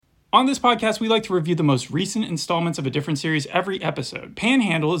On this podcast, we like to review the most recent installments of a different series every episode.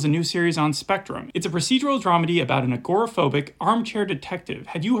 Panhandle is a new series on Spectrum. It's a procedural dramedy about an agoraphobic armchair detective.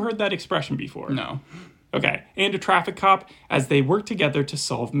 Had you heard that expression before? No. Okay, and a traffic cop as they work together to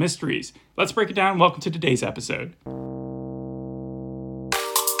solve mysteries. Let's break it down. Welcome to today's episode.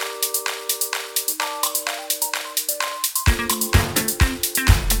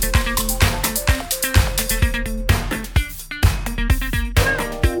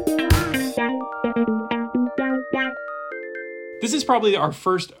 This is probably our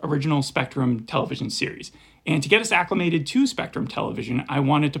first original Spectrum television series, and to get us acclimated to Spectrum television, I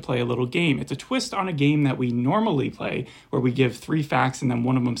wanted to play a little game. It's a twist on a game that we normally play, where we give 3 facts and then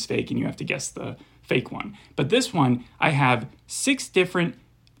one of them's fake, and you have to guess the fake one. But this one, I have 6 different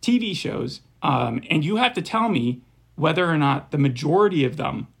TV shows, and you have to tell me whether or not the majority of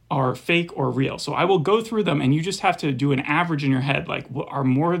them are fake or real. So I will go through them, and you just have to do an average in your head, like, are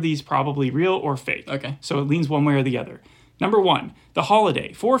more of these probably real or fake? Okay. So it leans one way or the other. Number 1, The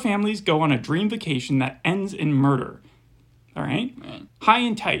Holiday. 4 families go on a dream vacation that ends in murder. All right? High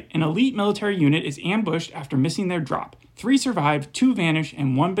and Tight. An elite military unit is ambushed after missing their drop. 3 survive, 2 vanish,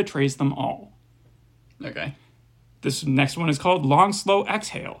 and 1 betrays them all. Okay. This next one is called Long, Slow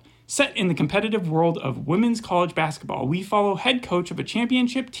Exhale. Set in the competitive world of women's college basketball, we follow head coach of a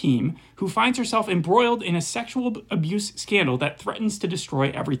championship team who finds herself embroiled in a sexual abuse scandal that threatens to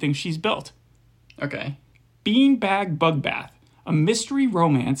destroy everything she's built. Okay. Beanbag Bug Bath, a mystery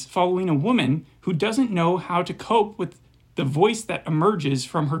romance following a woman who doesn't know how to cope with the voice that emerges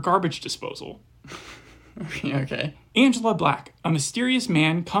from her garbage disposal. Okay. Angela Black, a mysterious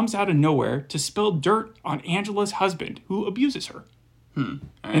man comes out of nowhere to spill dirt on Angela's husband, who abuses her.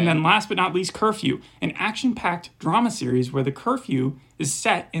 And then last but not least, Curfew, an action-packed drama series where the curfew is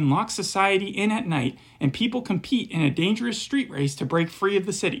set and locks society in at night, and people compete in a dangerous street race to break free of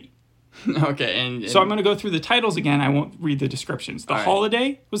the city. Okay, and So I'm going to go through the titles again. I won't read the descriptions. The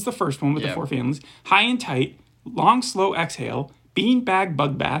Holiday was the first one with the 4 families. High and Tight, Long, Slow Exhale, Beanbag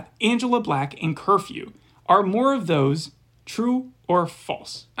Bug Bath, Angela Black, and Curfew. Are more of those true or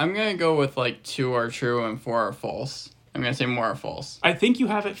false? I'm going to go with 2 are true and 4 are false. I'm going to say more are false. I think you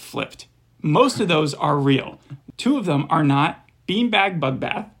have it flipped. Most of those are real. 2 of them are not. Beanbag Bug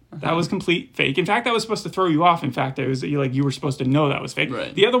Bath. That was complete fake. In fact, that was supposed to throw you off. In fact, it was like you were supposed to know that was fake.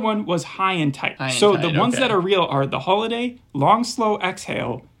 Right. The other one was High and Tight. The ones that are real are The Holiday, Long, Slow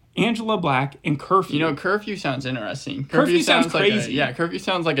Exhale, Angela Black, and Curfew. Curfew sounds interesting. Curfew sounds crazy. Curfew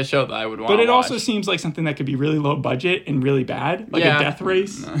sounds like a show that I would want But to it watch. also seems like something that could be really low budget and really bad, like a death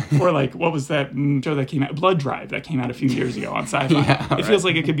race. Or what was that show that came out? Blood Drive, that came out a few years ago on Sci-Fi. It feels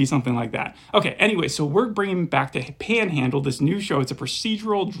like it could be something like that. Okay, anyway, so we're bringing back to Panhandle, this new show. It's a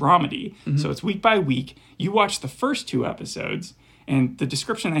procedural dramedy, so it's week by week. You watch the first 2 episodes, and the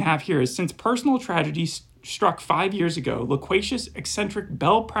description they have here is, since personal tragedy struck 5 years ago, loquacious, eccentric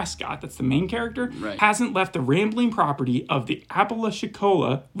Belle Prescott, that's the main character, hasn't left the rambling property of the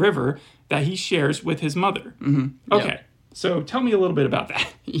Apalachicola River that he shares with his mother. Okay, so tell me a little bit about that.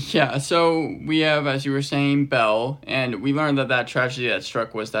 Yeah, so we have, as you were saying, Belle, and we learned that tragedy that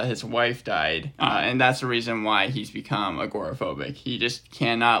struck was that his wife died, and that's the reason why he's become agoraphobic. He just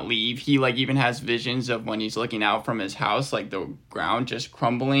cannot leave. He, even has visions of when he's looking out from his house, the ground just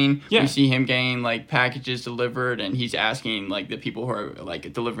crumbling. Yeah. We see him getting, packages delivered, and he's asking, the people who are,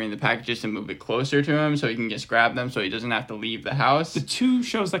 delivering the packages to move it closer to him so he can just grab them so he doesn't have to leave the house. The 2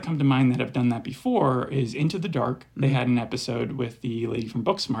 shows that come to mind that have done that before is Into the Dark. They had an episode with the lady from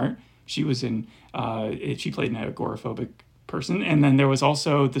Booksmart. She was in, she played an agoraphobic person. And then there was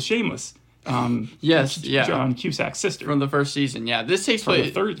also The Shameless. John Cusack's sister. From the first season, This takes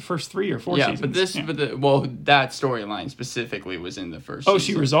place... the first 3 or 4 seasons. But that storyline specifically was in the first season.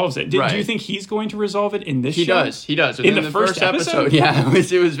 She resolves it. Do you think he's going to resolve it in this show? He does. In the first episode? Yeah,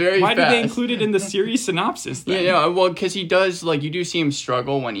 it was very Why fast. did they include it in the series synopsis then? Because he does, you do see him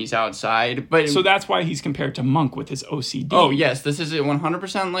struggle when he's outside. But so that's why he's compared to Monk with his OCD. Oh, yes. This is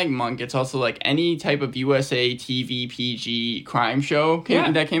 100% like Monk. It's also any type of USA TV PG crime show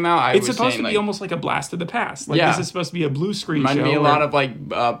that came out. It's supposed to be almost like a blast of the past. This is supposed to be a blue screen show. Might be a lot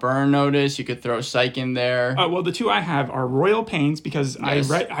of Burn Notice. You could throw Psych in there. Well, the 2 I have are Royal Pains, because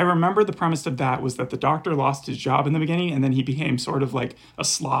I remember the premise of that was that the doctor lost his job in the beginning, and then he became sort of like a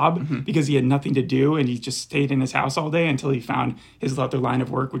slob because he had nothing to do, and he just stayed in his house all day until he found his other line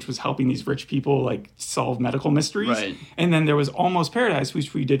of work, which was helping these rich people solve medical mysteries. Right. And then there was Almost Paradise,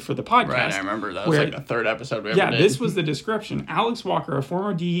 which we did for the podcast. Right, I remember that. Was the 3rd episode we ever did. This was the description. Alex Walker, a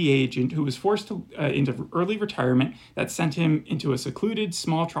former DEA agent who who was forced into early retirement that sent him into a secluded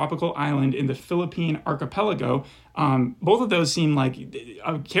small tropical island in the Philippine archipelago. Both of those seem like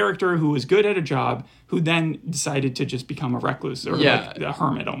a character who was good at a job who then decided to just become a recluse or like a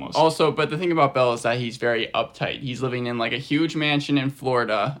hermit almost. Also, but the thing about Bell is that he's very uptight. He's living in like a huge mansion in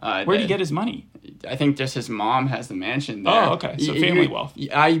Florida. Where'd he get his money? I think just his mom has the mansion there. Oh, okay. So family wealth.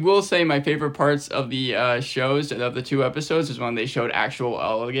 I will say my favorite parts of the shows, of the 2 episodes, is when they showed actual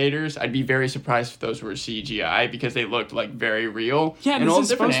alligators. I'd be very surprised if those were CGI because they looked like very real. Yeah, and this is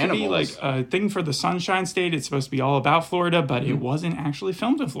supposed to be like a thing for the Sunshine State. It's supposed to be all about Florida, but it wasn't actually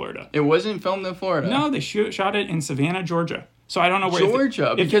filmed in Florida. It wasn't filmed in Florida? No, they shot it in Savannah, Georgia. So I don't know where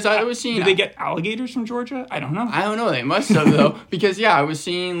Georgia, because I was seeing. Did they get alligators from Georgia? I don't know. I don't know. They must have though, because I was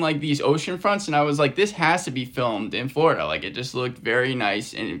seeing like these ocean fronts, and I was like, this has to be filmed in Florida. Like it just looked very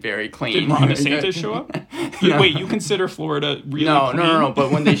nice and very clean. Did Ron DeSantis show up? No. Wait, you consider Florida really clean? No.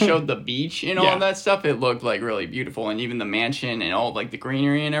 But when they showed the beach and all that stuff, it looked like really beautiful, and even the mansion and all like the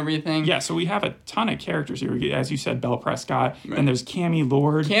greenery and everything. Yeah. So we have a ton of characters here. As you said, Belle Prescott, and there's Cammie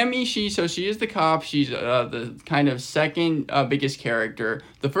Lord. Cammie, she is the cop. She's the kind of second biggest character.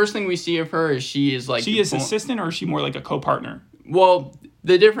 The first thing we see of her is she is like... She is assistant, or is she more like a co-partner? Well,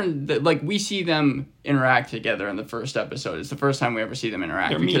 we see them interact together in the first episode. It's the first time we ever see them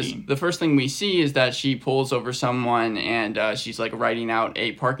interact. They're meeting. The first thing we see is that she pulls over someone and she's like writing out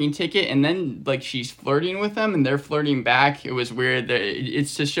a parking ticket, and then like she's flirting with them and they're flirting back. It was weird.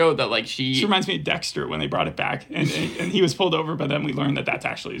 It's to show that like she reminds me of Dexter when they brought it back and he was pulled over, but then we learned that that's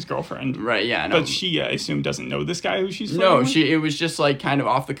actually his girlfriend. Right, yeah. No. But she, I assume, doesn't know this guy who she's flirting with? It was just like kind of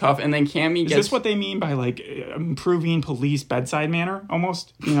off the cuff, and then Cammie gets... Is this what they mean by like improving police bedside manner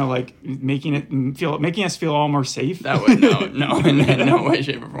almost? You know, like making us feel all more safe. That would no, in no way,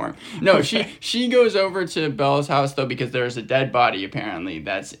 shape, or form. No, okay. She goes over to Belle's house though because there's a dead body apparently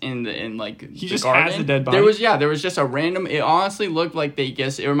that's in he just garden. Has a dead body. There was just a random. It honestly looked like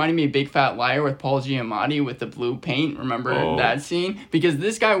it reminded me of Big Fat Liar with Paul Giamatti with the blue paint. Remember that scene? Because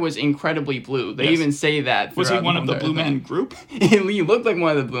this guy was incredibly blue. They even say that. Was he one of the Blue Man Group? He looked like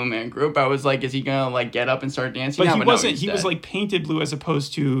one of the Blue Man Group. I was like, is he gonna like get up and start dancing? But he wasn't. He was like painted blue as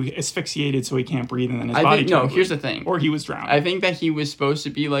opposed to asphyxiated so he can't breathe and then his body. Here's the thing. Or he was drowned. I think that he was supposed to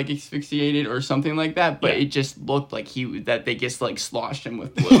be like asphyxiated or something like that, but it just looked like that they just like sloshed him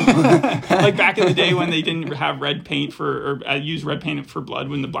with blue. Like back in the day when they didn't have red paint use red paint for blood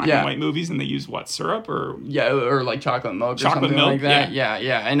when the black and white movies, and they used syrup or like chocolate milk or something like that.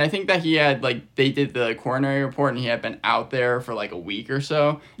 Yeah. And I think that he had they did the coronary report and he had been out there for like a week or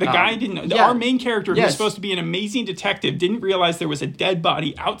so. The guy didn't. Our main character, who's supposed to be an amazing detective, didn't realize there was a dead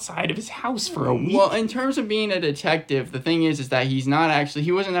body outside of his house for a week. Well, in terms of being a detective, the thing is that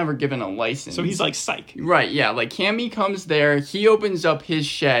he wasn't ever given a license. So he's like psych. Right, yeah. Like Cammie comes there, he opens up his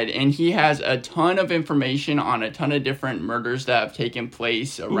shed, and he has a ton of information on a ton of different murders that have taken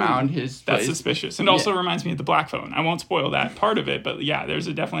place around his place. That's suspicious. And also reminds me of the Black Phone. I won't spoil that part of it, but yeah, there's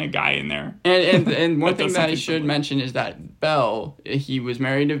definitely a guy in there. And one thing that I should mention is that Bell, he was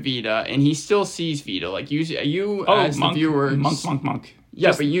married to Vita, and he still sees Vita. Like you as Monk, the viewers... Monk.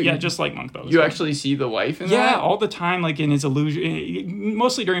 Yeah, just like Monk though. You actually see the wife in that? Yeah, all the time, like in his illusion,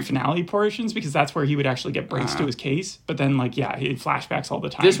 mostly during finale portions, because that's where he would actually get breaks to his case. But then, he had flashbacks all the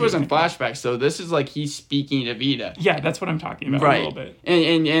time. This wasn't flashbacks, though. This is like he's speaking to Vita. Yeah, that's what I'm talking about a little bit.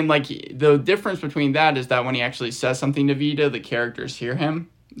 And like the difference between that is that when he actually says something to Vita, the characters hear him.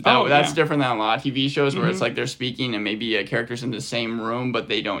 That's different than a lot of TV shows where it's like they're speaking and maybe a character's in the same room, but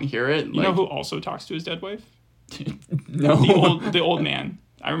they don't hear it. You know who also talks to his dead wife? No. The old man.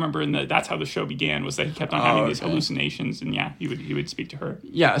 I remember that's how the show began, was that he kept on having these hallucinations, and he would speak to her.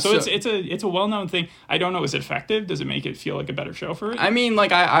 Yeah, so it's a well-known thing. I don't know, is it effective? Does it make it feel like a better show for it? I mean,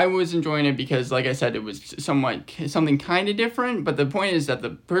 I was enjoying it because, like I said, it was something kind of different. But the point is that the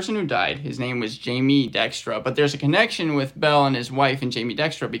person who died, his name was Jamie Dextra. But there's a connection with Bell and his wife and Jamie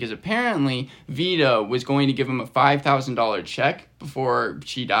Dextra because apparently Vita was going to give him a $5,000 check before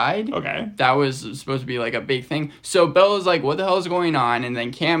she died. Okay. That was supposed to be like a big thing. So Belle was like, what the hell is going on? And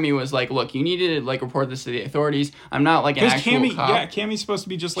then Cammie was like, look, you need to report this to the authorities. I'm not like an actual cop. Yeah, Cammie's supposed to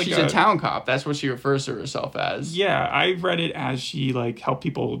be just like she's a town cop. That's what she refers to herself as. Yeah, I read it as she helped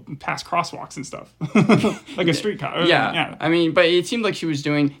people pass crosswalks and stuff. Like a street cop. Yeah. I mean, but it seemed like she was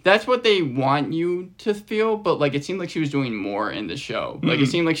doing, that's what they want you to feel, but it seemed like she was doing more in the show. It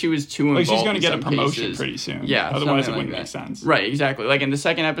seemed like she was too involved. She's going to get a promotion pretty soon. Yeah. Otherwise it wouldn't make sense. Right. Exactly. In the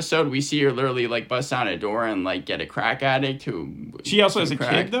second episode, we see her literally bust down a door and get a crack addict who. She also has a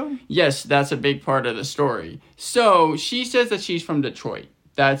kid though? Yes, that's a big part of the story. So she says that she's from Detroit.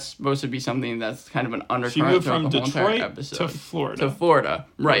 that's supposed to be something that's kind of an undercurrent. She moved from the whole Detroit entire episode. to Florida. To Florida,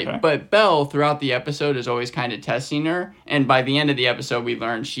 right. Okay. But Belle, throughout the episode, is always kind of testing her. And by the end of the episode, we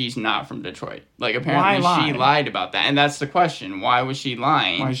learn she's not from Detroit. Like, apparently she lied about that. And that's the question. Why was she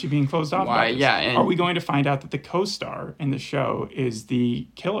lying? Why is she being closed off about this? Yeah. And are we going to find out that the co-star in the show is the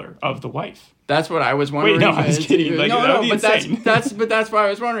killer of the wife? That's what I was wondering. Wait, no, I was kidding. Like, no, but that's why I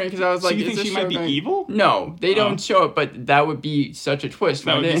was wondering, because I was like, so you think she might be evil? No, they don't show it, but that would be such a twist.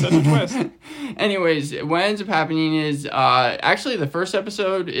 That would be such a twist. Anyways, what ends up happening is, actually, the first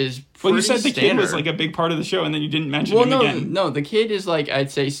episode is pretty you said the standard. kid was like a big part of the show, and then you didn't mention him again. No, the kid is like, I'd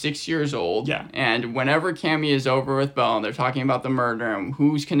say 6 years old. Yeah. And whenever Cammy is over with Belle, and they're talking about the murder and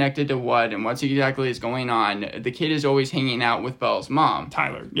who's connected to what and what's exactly is going on, the kid is always hanging out with Belle's mom.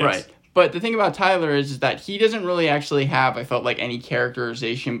 Tyler, yes. Right. But the thing about Tyler is that he doesn't really actually have, I felt like, any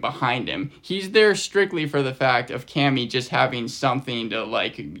characterization behind him. He's there strictly for the fact of Cammy just having something to,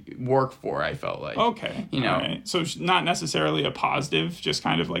 like, work for, I felt like. Okay. You know? Right. So not necessarily a positive, just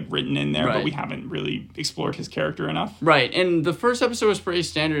kind of, like, written in there, but we haven't really explored his character enough. Right. And the first episode was pretty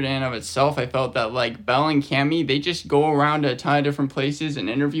standard in and of itself. I felt that, like, Belle and Cammy, they just go around to a ton of different places and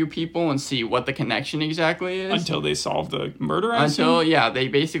interview people and see what the connection exactly is. Until they solve the murder, they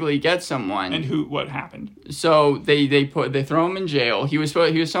basically get someone. And what happened? So they throw him in jail. He was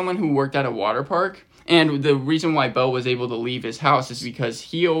someone who worked at a water park. And the reason why Belle was able to leave his house is because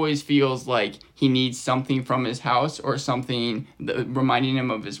he always feels like he needs something from his house or something reminding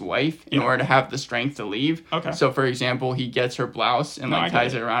him of his wife in order to have the strength to leave. Okay. So, for example, he gets her blouse and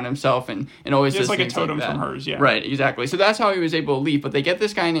ties it around himself and always does like a things totem like that. from hers, yeah. Right, exactly. So that's how he was able to leave. But they get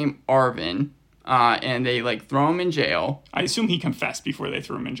this guy named Arvin. And they, like, throw him in jail. I assume he confessed before they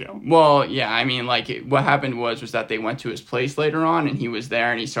threw him in jail. Well, yeah, I mean, like, what happened was that they went to his place later on, and he was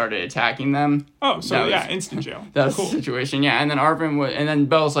there, and he started attacking them. Oh, so instant jail. That's cool. The situation, yeah. And then and then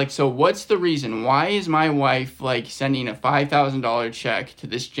Belle's like, so what's the reason? Why is my wife, like, sending a $5,000 check to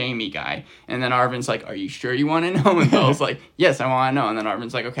this Jamie guy? And then Arvin's like, are you sure you want to know? And Belle's like, yes, I want to know. And then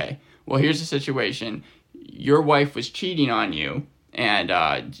Arvin's like, okay, well, here's the situation. Your wife was cheating on you.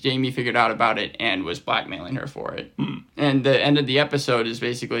 And Jamie figured out about it and was blackmailing her for it. And the end of the episode is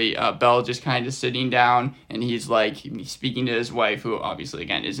basically Belle just kind of sitting down, and he's like speaking to his wife, who obviously,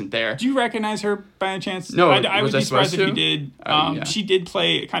 again, isn't there. Do you recognize her by any chance? No, I would be surprised if you did. Yeah. She did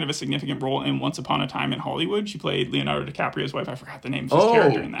play kind of a significant role in Once Upon a Time in Hollywood. She played Leonardo DiCaprio's wife. I forgot the name of his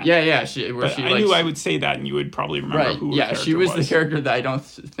character in that. Yeah. I knew I would say that, and you would probably remember who her character was. She was the character that I don't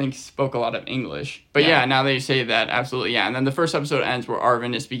think spoke a lot of English. But yeah, now that you say that, absolutely, yeah. And then the first episode ends where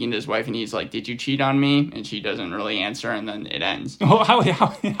Arvin is speaking to his wife, and he's like, did you cheat on me? And she doesn't really answer, and then it ends. Well,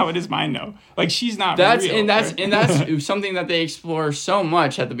 how would his mind know? Like, she's not real. And that's something that they explore so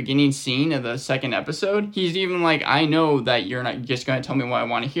much at the beginning scene of the second episode. He's even like, I know that you're not just going to tell me what I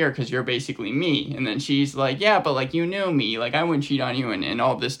want to hear because you're basically me. And then she's like, yeah, but, like, you knew me. Like, I wouldn't cheat on you and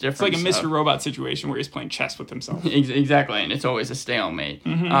all this different It's like a Mr. Robot situation where he's playing chess with himself. Exactly, and it's always a stalemate.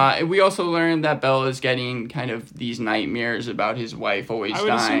 Mm-hmm. We also learned that Belle is getting kind of these nightmares about his wife always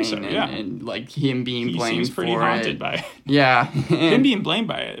dying, and like him being blamed for it. He seems pretty haunted by it. Yeah. Him being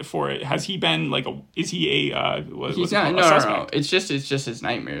blamed for it. Has he been like is he a he's not, no. It's just his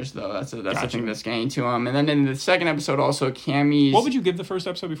nightmares though. That's the thing that's getting to him. And then in the second episode also Cammy's. What would you give the first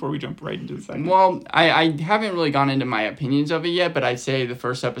episode before we jump right into the second? Well, I haven't really gone into my opinions of it yet, but I'd say the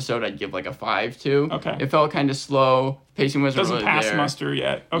first episode I'd give like a 5 to. Okay. It felt kind of slow. Pacing wasn't really pass there. muster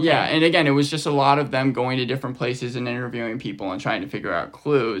yet. Okay. Yeah, and again, it was just a lot of them going to different places and interviewing people and trying to figure out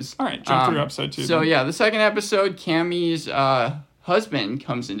clues. All right, jump through episode 2. So then. Yeah, the second episode, Cammy's husband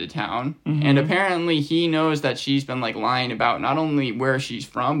comes into town, and apparently he knows that she's been like lying about not only where she's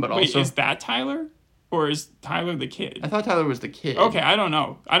from, but also. Wait, is that Tyler? Or is Tyler the kid? I thought Tyler was the kid. Okay, I don't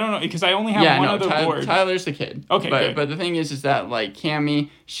know because I only have one other board. Tyler's the kid. Okay, but the thing is that like Cammy,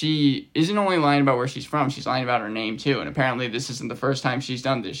 she isn't only lying about where she's from, she's lying about her name too. And apparently this isn't the first time she's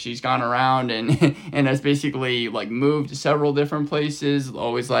done this. She's gone around and has basically like moved to several different places,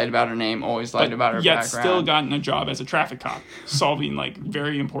 always lied about her name, always lied about her background. Yet still gotten a job as a traffic cop, solving like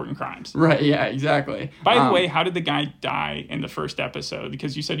very important crimes. Right, yeah, exactly. By the way, how did the guy die in the first episode?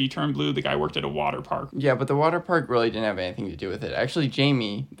 Because you said he turned blue, the guy worked at a water park. Yeah, but the water park really didn't have anything to do with it. Actually,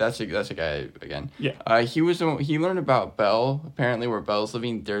 Jamie, that's a guy again. Yeah. He learned about Belle. Apparently, where Belle's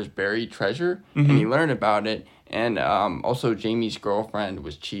living, there's buried treasure, and he learned about it. And also, Jamie's girlfriend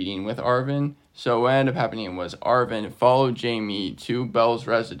was cheating with Arvin. So what ended up happening was Arvin followed Jamie to Belle's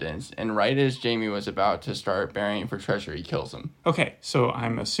residence, and right as Jamie was about to start burying for treasure, he kills him. Okay, so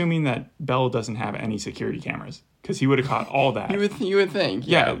I'm assuming that Belle doesn't have any security cameras. because he would have caught all that. You would think,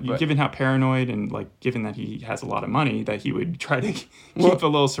 yeah. Given how paranoid and like given that he has a lot of money, that he would try to keep a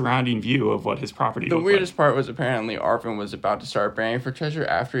little surrounding view of what his property. The weirdest part was apparently Arvin was about to start branding for treasure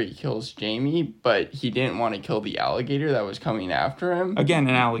after he kills Jamie, but he didn't want to kill the alligator that was coming after him. Again,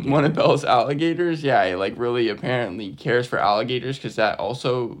 an alligator. One of Belle's alligators. Yeah, he like really apparently cares for alligators because that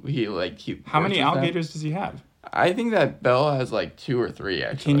also he. How many alligators does he have? I think that Belle has like 2 or 3,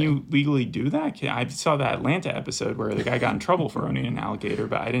 actually. Can you legally do that? I saw that Atlanta episode where the guy got in trouble for owning an alligator,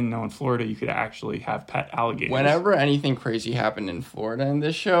 but I didn't know in Florida you could actually have pet alligators. Whenever anything crazy happened in Florida in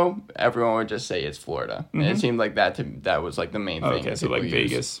this show, everyone would just say it's Florida. Mm-hmm. And it seemed like that was like the main thing. Okay, so like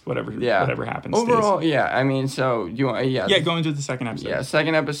Vegas, whatever happens. Overall, stays. yeah. I mean, so you want, Yeah, go into the second episode. Yeah,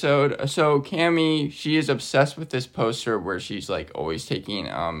 second episode. So Cammy, she is obsessed with this poster where she's like always taking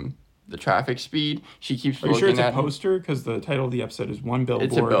the traffic speed. She keeps looking at. Are you sure it's a poster? Because the title of the episode is One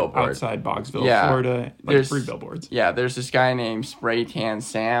Billboard, outside Boggsville, Florida. Like 3 billboards. Yeah, there's this guy named Spray Tan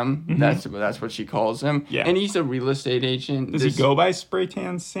Sam. Mm-hmm. That's what she calls him. Yeah. And he's a real estate agent. Does he go by Spray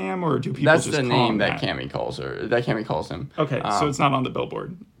Tan Sam, or do people that's just the call name him that Cammy calls her. That Cammy calls him. Okay, so it's not on the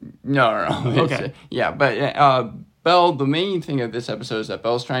billboard. No. Okay. Yeah, but Belle, the main thing of this episode is that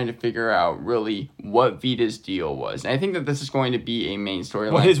Belle's trying to figure out really what Vita's deal was. And I think that this is going to be a main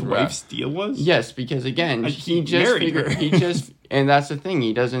storyline. What his wife's deal was? Yes, because again, he just and that's the thing,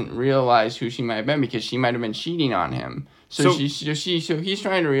 he doesn't realize who she might have been because she might have been cheating on him. So he's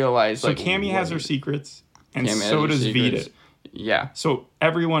trying to realize. So Cammy has her secrets, and so does Vita. Yeah. So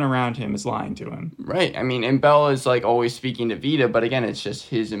everyone around him is lying to him. Right. I mean, and Belle is like always speaking to Vita, but again, it's just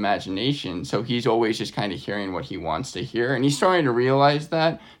his imagination. So he's always just kind of hearing what he wants to hear. And he's starting to realize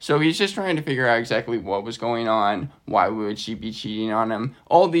that. So he's just trying to figure out exactly what was going on. Why would she be cheating on him?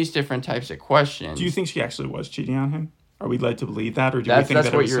 All these different types of questions. Do you think she actually was cheating on him? Are we led to believe that, or do we think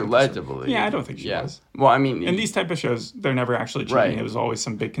that's what you're led to believe? Yeah, I don't think she was. Well, I mean, in these type of shows, they're never actually cheating. Right. It was always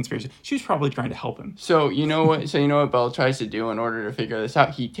some big conspiracy. She was probably trying to help him. So you know what? Belle tries to do in order to figure this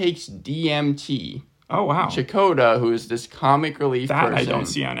out. He takes DMT. Oh, wow. Chakotay, who is this comic relief person. I don't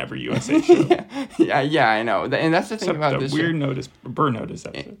see on every USA show. yeah, I know. And that's the thing about this weird Burn Notice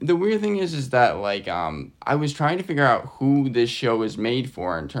episode. The weird thing is that, like, I was trying to figure out who this show is made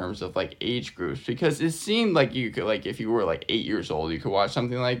for in terms of, like, age groups. Because it seemed like you could, like, if you were, like, 8 years old, you could watch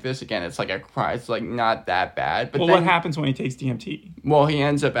something like this. Again, it's like it's, like, not that bad. But well, what happens when he takes DMT? Well, he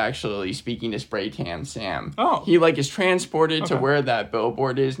ends up actually speaking to Spray Tan Sam. Oh. He, like, is transported to where that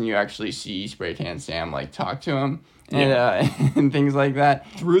billboard is, and you actually see Spray Tan Sam, like, talk to him and things like that.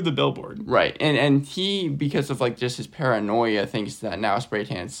 Through the billboard. Right. And he, because of, like, just his paranoia, thinks that now Spray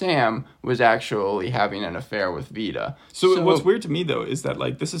Tan Sam was actually having an affair with Vita. So what's weird to me, though, is that,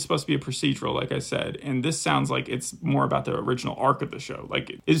 like, this is supposed to be a procedural, like I said, and this sounds like it's more about the original arc of the show.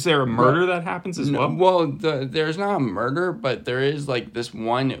 Like, is there a murder that happens as well? Well, there's not a murder, but there is, like, this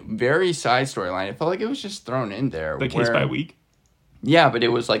one very side storyline. It felt like it was just thrown in there. The Case by Week? Yeah, but it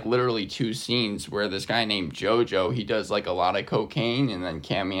was like literally 2 scenes where this guy named Jojo, he does like a lot of cocaine, and then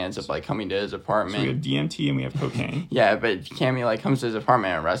Cammy ends up like coming to his apartment. So we have DMT and we have cocaine. Yeah, but Cammy like comes to his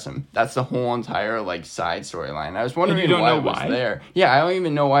apartment and arrests him. That's the whole entire like side storyline. I was wondering why it was there. Yeah, I don't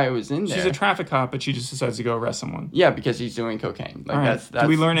even know why it was in there. She's a traffic cop, but she just decides to go arrest someone. Yeah, because he's doing cocaine. Like that's Did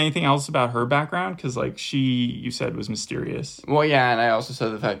we learn anything else about her background? Because like you said, was mysterious. Well, yeah, and I also said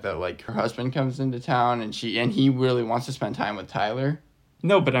the fact that like her husband comes into town and he really wants to spend time with Tyler.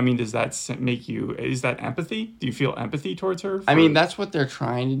 No, but I mean, does that make you... Is that empathy? Do you feel empathy towards her? I mean, that's what they're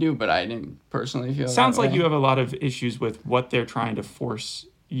trying to do, but I didn't personally feel Sounds like you have a lot of issues with what they're trying to force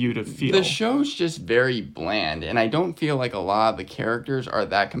you to feel. The show's just very bland, and I don't feel like a lot of the characters are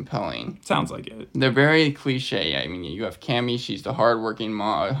that compelling. Sounds like it. They're very cliche. I mean, you have Cammy, she's the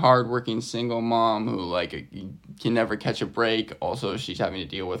hardworking single mom who, like, can never catch a break. Also, she's having to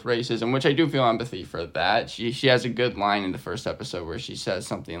deal with racism, which I do feel empathy for that. She has a good line in the first episode where she says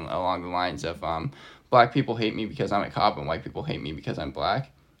something along the lines of, black people hate me because I'm a cop, and white people hate me because I'm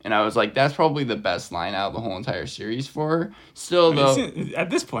black. And I was like, that's probably the best line out of the whole entire series for her. Still, though...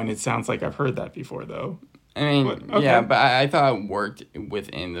 At this point, it sounds like I've heard that before, though. I mean, yeah, but I thought it worked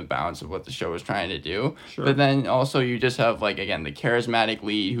within the bounds of what the show was trying to do. Sure. But then also you just have, like, again, the charismatic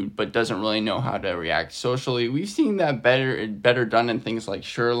lead who doesn't really know how to react socially. We've seen that better done in things like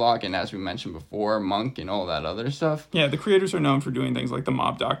Sherlock and, as we mentioned before, Monk and all that other stuff. Yeah, the creators are known for doing things like The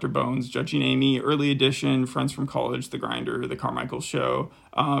Mob, Dr. Bones, Judging Amy, Early Edition, Friends from College, The Grinder, The Carmichael Show.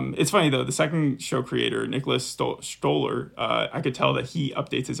 It's funny, though, the second show creator, Nicholas Stoller, I could tell that he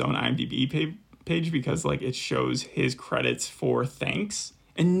updates his own IMDb page because like it shows his credits for thanks,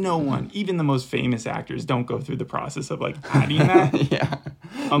 and no one, even the most famous actors, don't go through the process of like adding that. Yeah,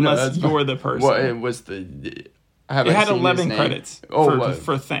 unless you're the person. Well, it was the Have it I had seen 11 his name? credits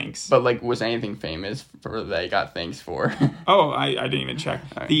for thanks. But like, was anything famous for they got thanks for? Oh, I didn't even check.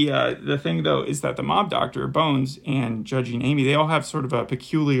 Right. The thing though is that the mob doctor Bones and Judging Amy, they all have sort of a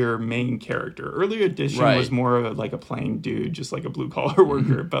peculiar main character. Earlier edition was more of like a plain dude, just like a blue collar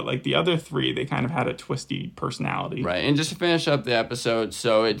worker. But like the other three, they kind of had a twisty personality. Right. And just to finish up the episode,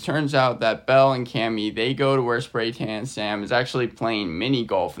 so it turns out that Belle and Cammy, they go to where Spray Tan Sam is actually playing mini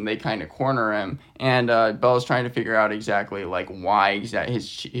golf, and they kind of corner him. And Belle's trying to figure out exactly like why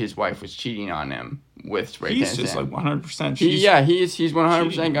his wife was cheating on him with Spray Tan Sam. He's just like 100%. He's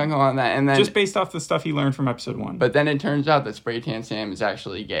 100% gung ho on that, and then just based off the stuff he learned from episode 1. But then it turns out that Spray Tan Sam is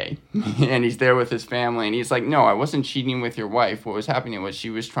actually gay, and he's there with his family, and he's like, "No, I wasn't cheating with your wife. What was happening was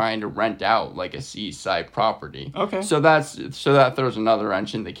she was trying to rent out like a seaside property." Okay. So that throws another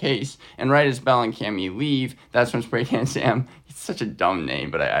wrench in the case, and right as Belle and Cammy leave, that's when Spray Tan Sam. It's such a dumb name,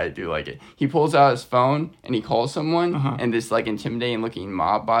 but I do like it. He pulls out his phone and he calls someone, and this like intimidating looking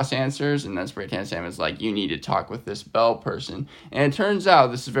mob boss answers, and then Spray Tan Sam is like, "You need to talk with this Belle person." And it turns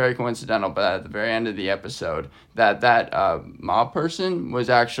out, this is very coincidental, but at the very end of the episode, that mob person was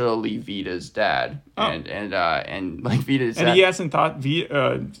actually Vita's dad. Oh. And like Vita's dad. And he hasn't thought,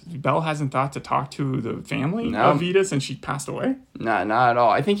 Belle hasn't thought to talk to the family of Vita since she passed away? No, not at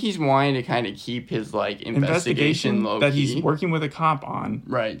all. I think he's wanting to kind of keep his like investigation low that key. He's working with a cop on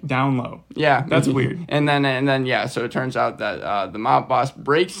down low. Yeah. That's weird. And then yeah, so it turns out that the mob boss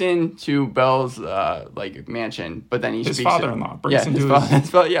breaks into Belle's like mansion, but then his father-in-law breaks into his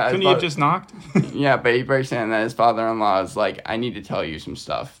father. Yeah, couldn't he have just knocked? Yeah, but he breaks in, and then his father-in-law is like, "I need to tell you some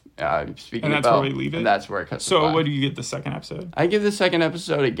stuff." Speaking and that's of Belle, where we leave it? And that's where it cuts. So what do you give the second episode? I give the second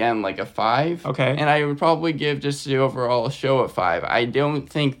episode, again, like a 5. Okay. And I would probably give just the overall show a 5. I don't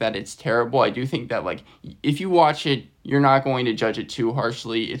think that it's terrible. I do think that, like, if you watch it, you're not going to judge it too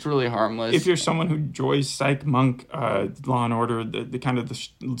harshly. It's really harmless. If you're someone who enjoys Psych, Monk, Law and Order, the kind of the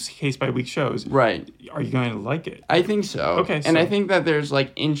case-by-week shows, right, are you going to like it? I think so. Okay. And I think that there's,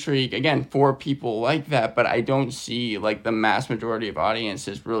 like, intrigue, again, for people like that, but I don't see, like, the mass majority of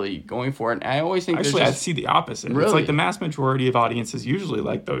audiences really going for it. And I always think actually, I see the opposite. Really? It's like the mass majority of audiences usually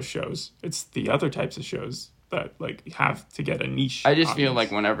like those shows. It's the other types of shows that like have to get a niche. I just feel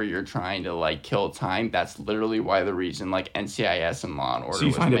like whenever you're trying to like kill time, that's literally why the reason like NCIS and Law and Order was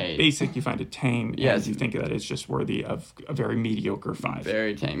made. So you find it basic, you find it tame, yes. And you think that it's just worthy of a very mediocre 5.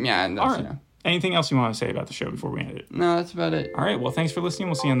 Very tame, yeah. And that's, all right. Anything else you want to say about the show before we end it? No, that's about it. All right. Well, thanks for listening.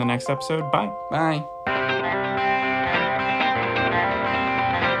 We'll see you on the next episode. Bye. Bye.